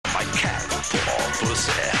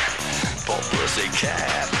pussy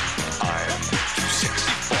cat. I'm too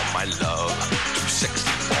sexy for my love, too sexy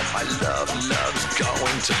for my love. Love's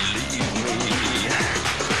going to leave me,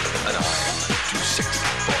 and I'm too sexy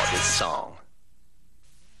for this song.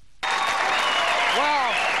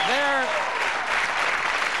 Well,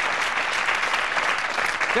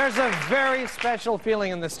 there's a very special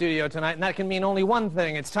feeling in the studio tonight, and that can mean only one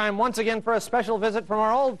thing. It's time once again for a special visit from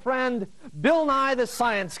our old friend, Bill Nye the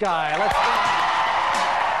Science Guy. Let's go.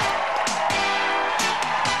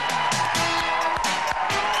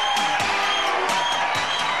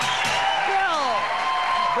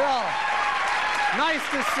 Nice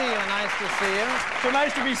to see you, nice to see you. So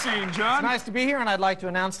nice to be seen, John. It's nice to be here, and I'd like to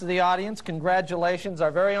announce to the audience, congratulations,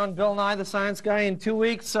 our very own Bill Nye the Science Guy. In 2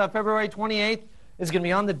 weeks, February 28th, is going to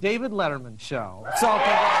be on the David Letterman Show. So,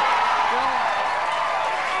 Bill.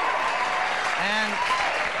 And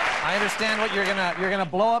I understand what you're gonna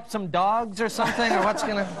blow up some dogs or something, or what's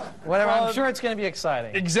gonna, whatever. I'm sure it's gonna be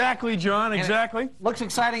exciting. Exactly, John, exactly. Looks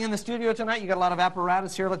exciting in the studio tonight. You got a lot of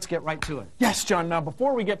apparatus here. Let's get right to it. Yes, John. Now,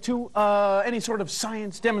 before we get to any sort of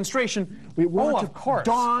science demonstration, we want to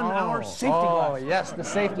don our safety glasses. Oh, yes, the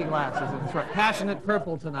safety glasses. That's right. Passionate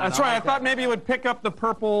purple tonight. That's right. I thought maybe it would pick up the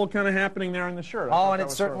purple kind of happening there in the shirt. Oh, and it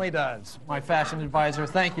certainly does. My fashion advisor.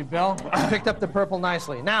 Thank you, Bill. Picked up the purple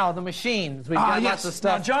nicely. Now, the machines. We've got lots of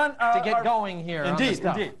stuff. Now, John, to get going here. Indeed,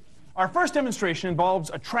 indeed. Our first demonstration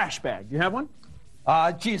involves a trash bag. Do you have one?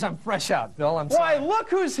 Geez, I'm fresh out, Bill. I'm sorry. Why,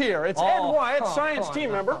 look who's here. It's Ed Wyatt, science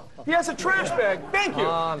team member. He has a trash bag. Thank you.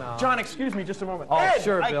 No. John, excuse me just a moment. Oh, Ed,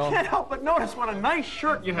 sure, Bill. I can't help but notice what a nice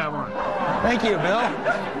shirt you have on. Thank you, Bill.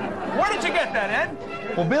 Where did you get that, Ed?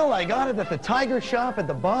 Well, Bill, I got it at the Tiger Shop at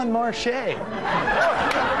the Bon Marché.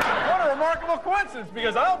 What a remarkable coincidence,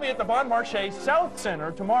 because I'll be at the Bon Marché South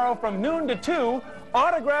Center tomorrow from noon to 2,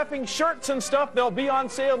 autographing shirts and stuff. They'll be on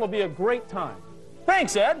sale. It'll be a great time.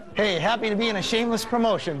 Thanks, Ed. Hey, happy to be in a shameless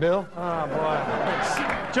promotion, Bill. Oh, boy.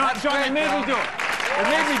 John, they made me do it. They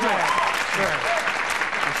made me do it.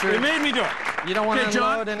 Sure. They made me do it. You don't want to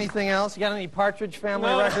John? unload anything else? You got any Partridge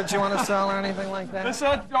Family records you want to sell or anything like that? This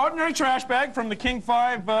ordinary trash bag from the King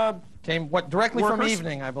 5... Came directly workers? from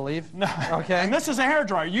Evening, I believe. No. Okay. And this is a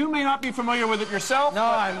hairdryer. You may not be familiar with it yourself. No,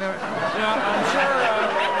 I've never... Yeah,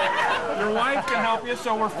 I'm sure your wife can help you.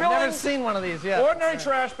 So we're filling... I've never seen one of these yet. Ordinary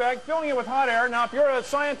trash bag, filling it with hot air. Now, if you're a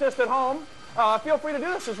scientist at home, feel free to do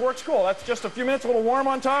this. This works cool. That's just a few minutes, a little warm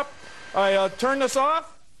on top. I turn this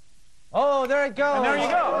off. Oh, there it goes. And there you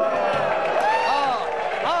go.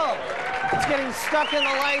 It's getting stuck in the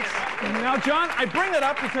lights. Now, John, I bring that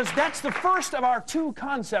up because that's the first of our two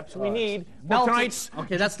concepts we need for tonight's...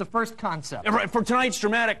 Okay, that's the first concept. Right, for tonight's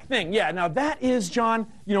dramatic thing. Yeah, now that is, John,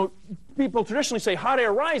 you know, people traditionally say hot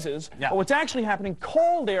air rises, but what's actually happening,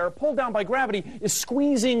 cold air pulled down by gravity is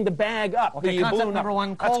squeezing the bag up. Okay, concept number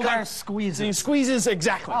one, cold air squeezes. He squeezes,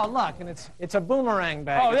 exactly. Oh, look, and it's a boomerang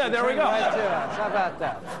bag. Oh, yeah, there we go. Right to us. How about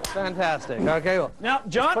that? Fantastic. Okay, well, now,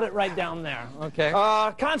 John... put it right down there. Okay.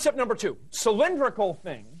 Concept number two, cylindrical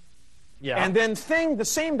thing. Yeah. And then thing the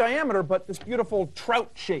same diameter, but this beautiful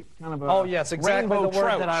trout shape, kind of a oh yes, exactly rainbow the word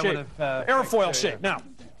trout that I shape, would have airfoil shape. Now,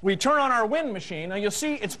 we turn on our wind machine. Now you'll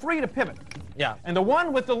see it's free to pivot. Yeah. And the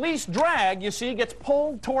one with the least drag, you see, gets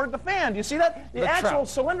pulled toward the fan. Do you see that? The actual trout.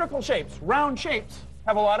 Cylindrical shapes, round shapes,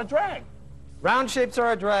 have a lot of drag. Round shapes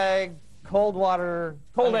are a drag. Cold water.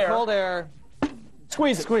 Cold air. Cold air.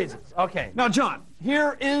 Squeezes. Okay. Now, John,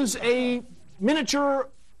 here is a miniature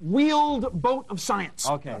wheeled boat of science.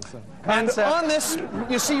 Okay. So and on this,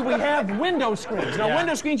 you see, we have window screens. Now,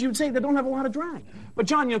 window screens, you would say they don't have a lot of drag. But,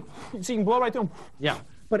 John, you see, you can blow right through them. Yeah.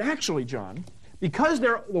 But actually, John, because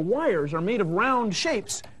the wires are made of round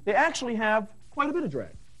shapes, they actually have quite a bit of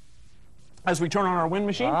drag. As we turn on our wind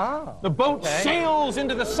machine, the boat sails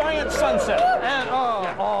into the science sunset. And,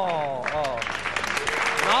 off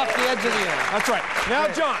the edge of the air. That's right. Now,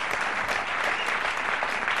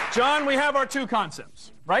 John, we have our two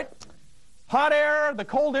concepts, right? Hot air, the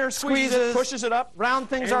cold air squeezes it, pushes it up. Round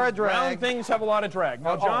things are a drag. Round things have a lot of drag.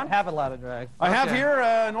 Now, John, have a lot of drag. I have here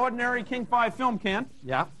an ordinary King 5 film can.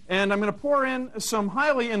 Yeah. And I'm going to pour in some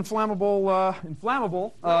highly inflammable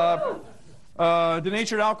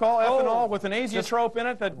denatured alcohol, ethanol, with an azeotrope in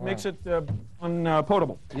it that makes it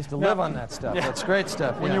unpotable. Used to live on that stuff. That's great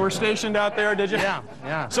stuff. When you were stationed out there, did you?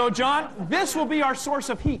 Yeah. So, John, this will be our source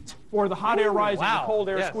of heat for the hot air rising, the cold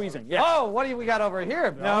air squeezing. Yes. Oh, what do we got over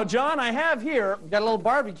here, Bill? Now, John, I have here... We got a little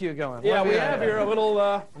barbecue going. Yeah, we have here a little...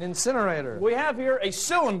 an incinerator. We have here a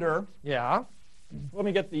cylinder. Yeah. Let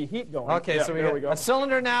me get the heat going. Okay, so we go. A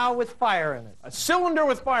cylinder now with fire in it. A cylinder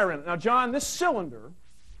with fire in it. Now, John, this cylinder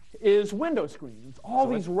is window screen. It's all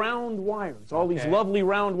these round wires, all these lovely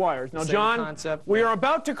round wires. Now, Same John, concept, we are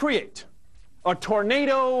about to create a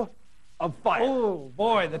tornado of fire. Oh,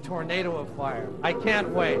 boy, the tornado of fire. I can't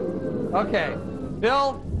wait. Okay,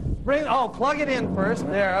 Bill, plug it in first.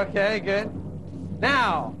 There, okay, good.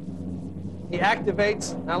 Now, he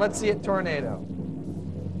activates. Now, let's see it tornado.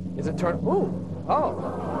 Is it tornado? Ooh, oh,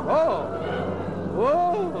 whoa,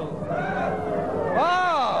 whoa,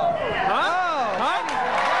 oh,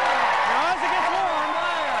 Now, as it gets warm,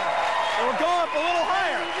 it will go up a little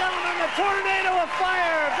higher. Ladies and gentlemen, the tornado of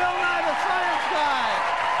fire, Bill Nye the Science Guy.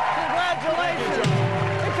 Congratulations.